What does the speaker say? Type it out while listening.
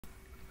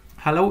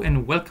Hello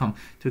and welcome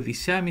to the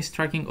Siamese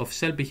tracking of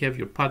cell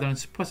behavior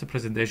patterns poster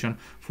presentation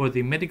for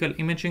the Medical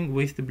Imaging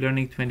with Deep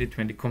Learning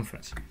 2020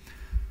 conference.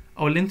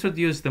 I will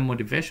introduce the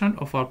motivation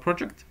of our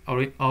project,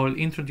 I will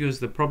introduce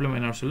the problem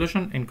and our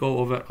solution, and go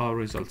over our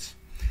results.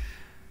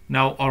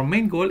 Now, our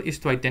main goal is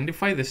to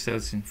identify the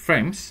cells in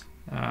frames,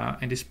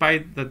 and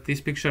despite that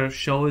this picture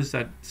shows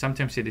that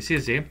sometimes it is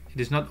easy, it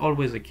is not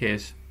always the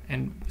case,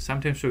 and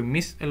sometimes we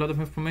miss a lot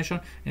of information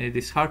and it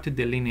is hard to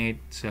delineate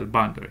cell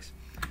boundaries.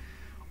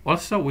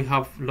 Also, we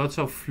have lots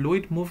of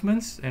fluid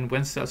movements, and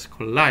when cells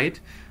collide,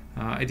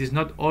 it is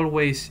not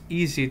always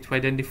easy to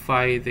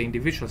identify the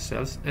individual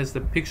cells, as the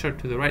picture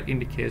to the right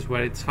indicates,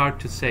 where it's hard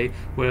to say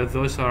whether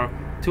those are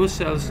two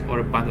cells or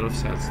a bundle of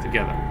cells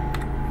together.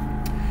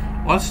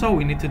 Also,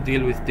 we need to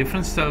deal with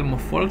different cell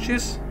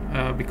morphologies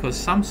because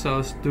some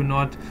cells do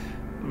not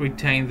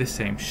retain the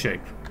same shape.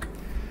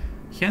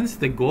 Hence,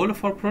 the goal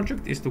of our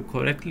project is to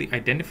correctly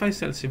identify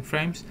cells in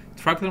frames,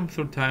 track them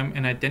through time,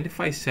 and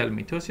identify cell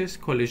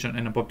mitosis, collision,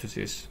 and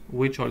apoptosis,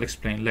 which I'll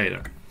explain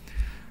later.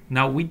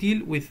 Now, we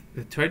deal with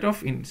the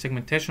trade-off in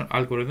segmentation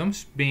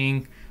algorithms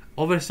being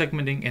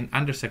over-segmenting and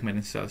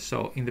under-segmenting cells.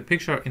 So in the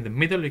picture in the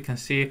middle, you can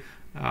see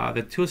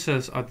the two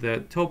cells at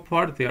the top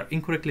part, they are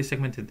incorrectly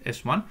segmented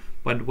as one,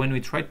 but when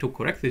we try to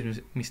correct this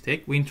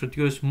mistake, we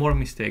introduce more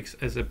mistakes,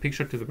 as the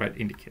picture to the right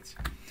indicates.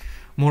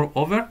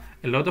 Moreover,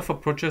 a lot of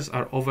approaches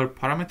are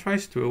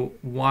over-parameterized to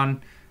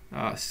one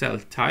cell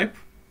type.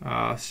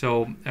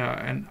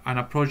 An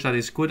approach that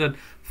is good at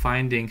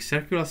finding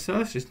circular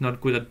cells is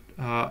not good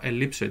at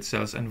ellipsoid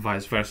cells, and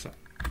vice versa.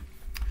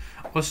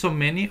 Also,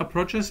 many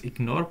approaches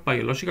ignore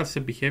biological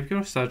cell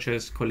behavior such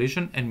as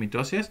collision and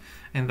mitosis,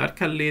 and that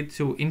can lead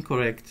to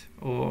incorrect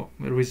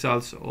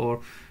results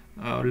or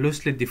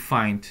loosely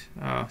defined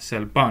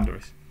cell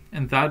boundaries.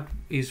 And that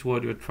is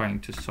what we're trying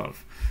to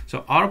solve.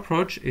 So our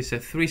approach is a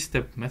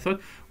three-step method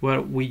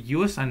where we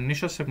use an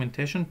initial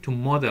segmentation to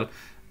model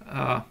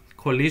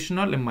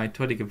collisional and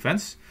mitotic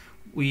events.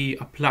 We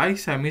apply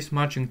Siamese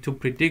matching to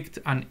predict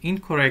an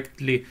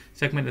incorrectly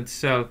segmented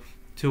cell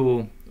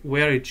to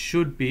where it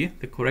should be,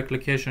 the correct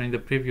location in the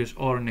previous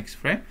or next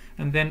frame,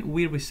 and then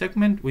we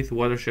resegment with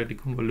watershed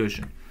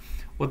deconvolution.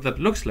 What that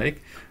looks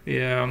like,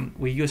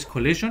 we use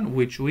collision,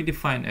 which we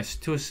define as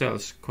two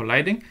cells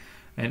colliding,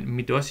 and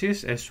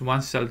mitosis as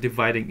one cell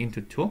dividing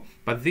into two,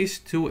 but these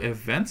two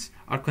events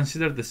are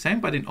considered the same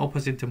but in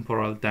opposite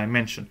temporal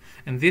dimension,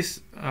 and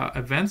these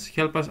events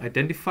help us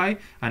identify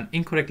an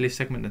incorrectly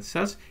segmented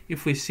cells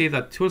if we see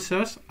that two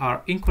cells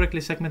are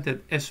incorrectly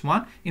segmented as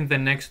one in the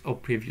next or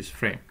previous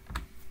frame.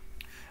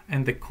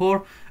 And the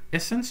core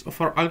essence of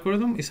our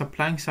algorithm is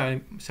applying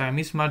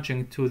Siamese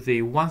matching to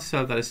the one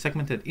cell that is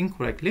segmented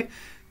incorrectly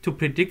to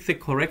predict the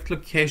correct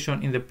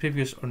location in the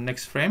previous or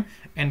next frame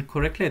and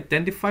correctly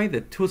identify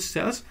the two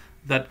cells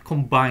that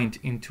combined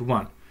into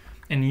one.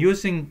 And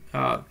using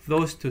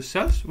those two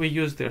cells, we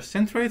use their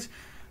centroids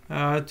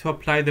to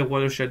apply the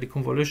watershed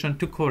deconvolution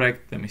to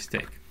correct the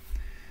mistake.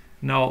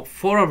 Now,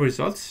 for our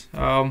results,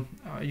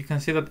 you can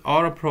see that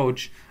our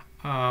approach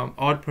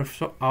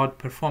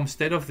outperforms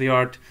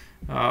state-of-the-art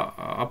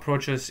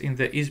approaches in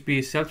the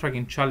ISB cell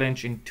tracking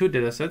challenge in 2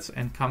 datasets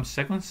and comes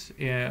seconds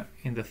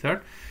in the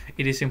third.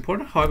 It is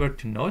important, however,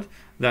 to note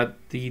that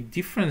the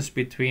difference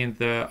between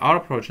our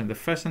approach and the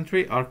first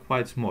entry are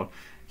quite small.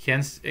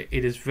 Hence,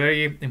 it is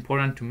very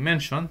important to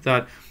mention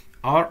that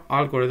our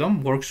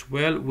algorithm works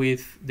well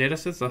with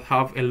datasets that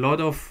have a lot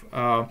of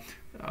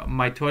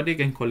mitotic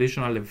and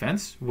collisional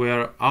events,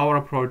 where our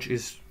approach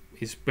is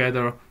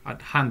better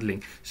at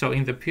handling. So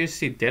in the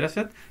PhC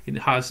dataset, it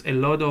has a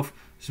lot of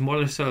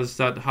smaller cells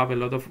that have a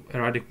lot of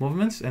erratic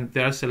movements, and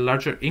there's a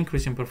larger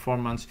increase in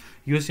performance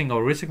using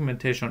our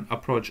re-segmentation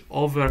approach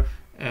over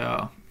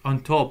on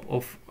top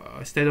of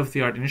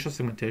state-of-the-art initial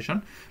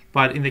segmentation.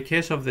 But in the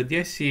case of the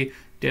DIC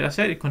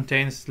dataset, it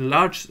contains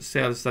large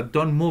cells that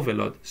don't move a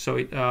lot, so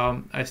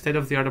a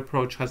state-of-the-art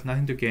approach has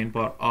nothing to gain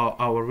by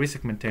our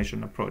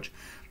re-segmentation approach.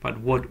 But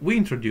what we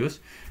introduce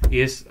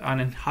is an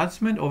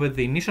enhancement over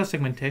the initial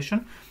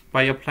segmentation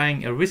by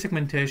applying a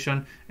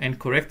re-segmentation and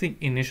correcting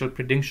initial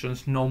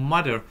predictions no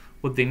matter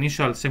what the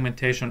initial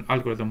segmentation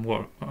algorithm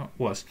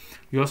was.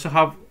 We also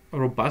have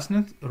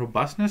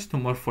robustness to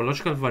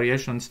morphological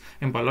variations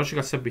in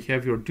biological cell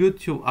behavior due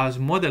to us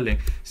modeling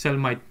cell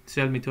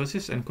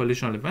mitosis and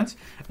collisional events,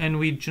 and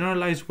we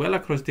generalize well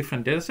across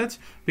different datasets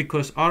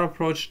because our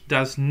approach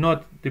does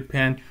not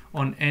depend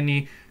on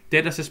any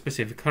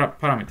dataset-specific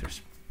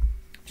parameters.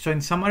 So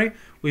in summary,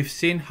 we've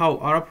seen how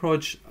our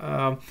approach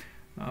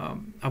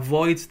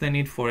avoids the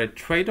need for a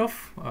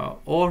trade-off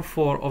or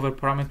for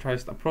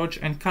over-parameterized approach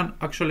and can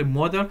actually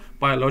model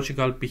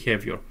biological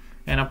behavior.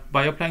 And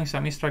by applying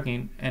Siamese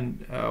tracking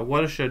and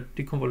watershed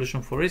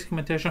deconvolution for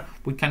re-segmentation,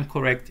 we can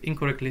correct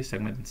incorrectly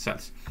segmented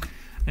cells.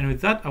 And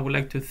with that, I would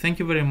like to thank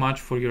you very much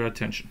for your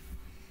attention.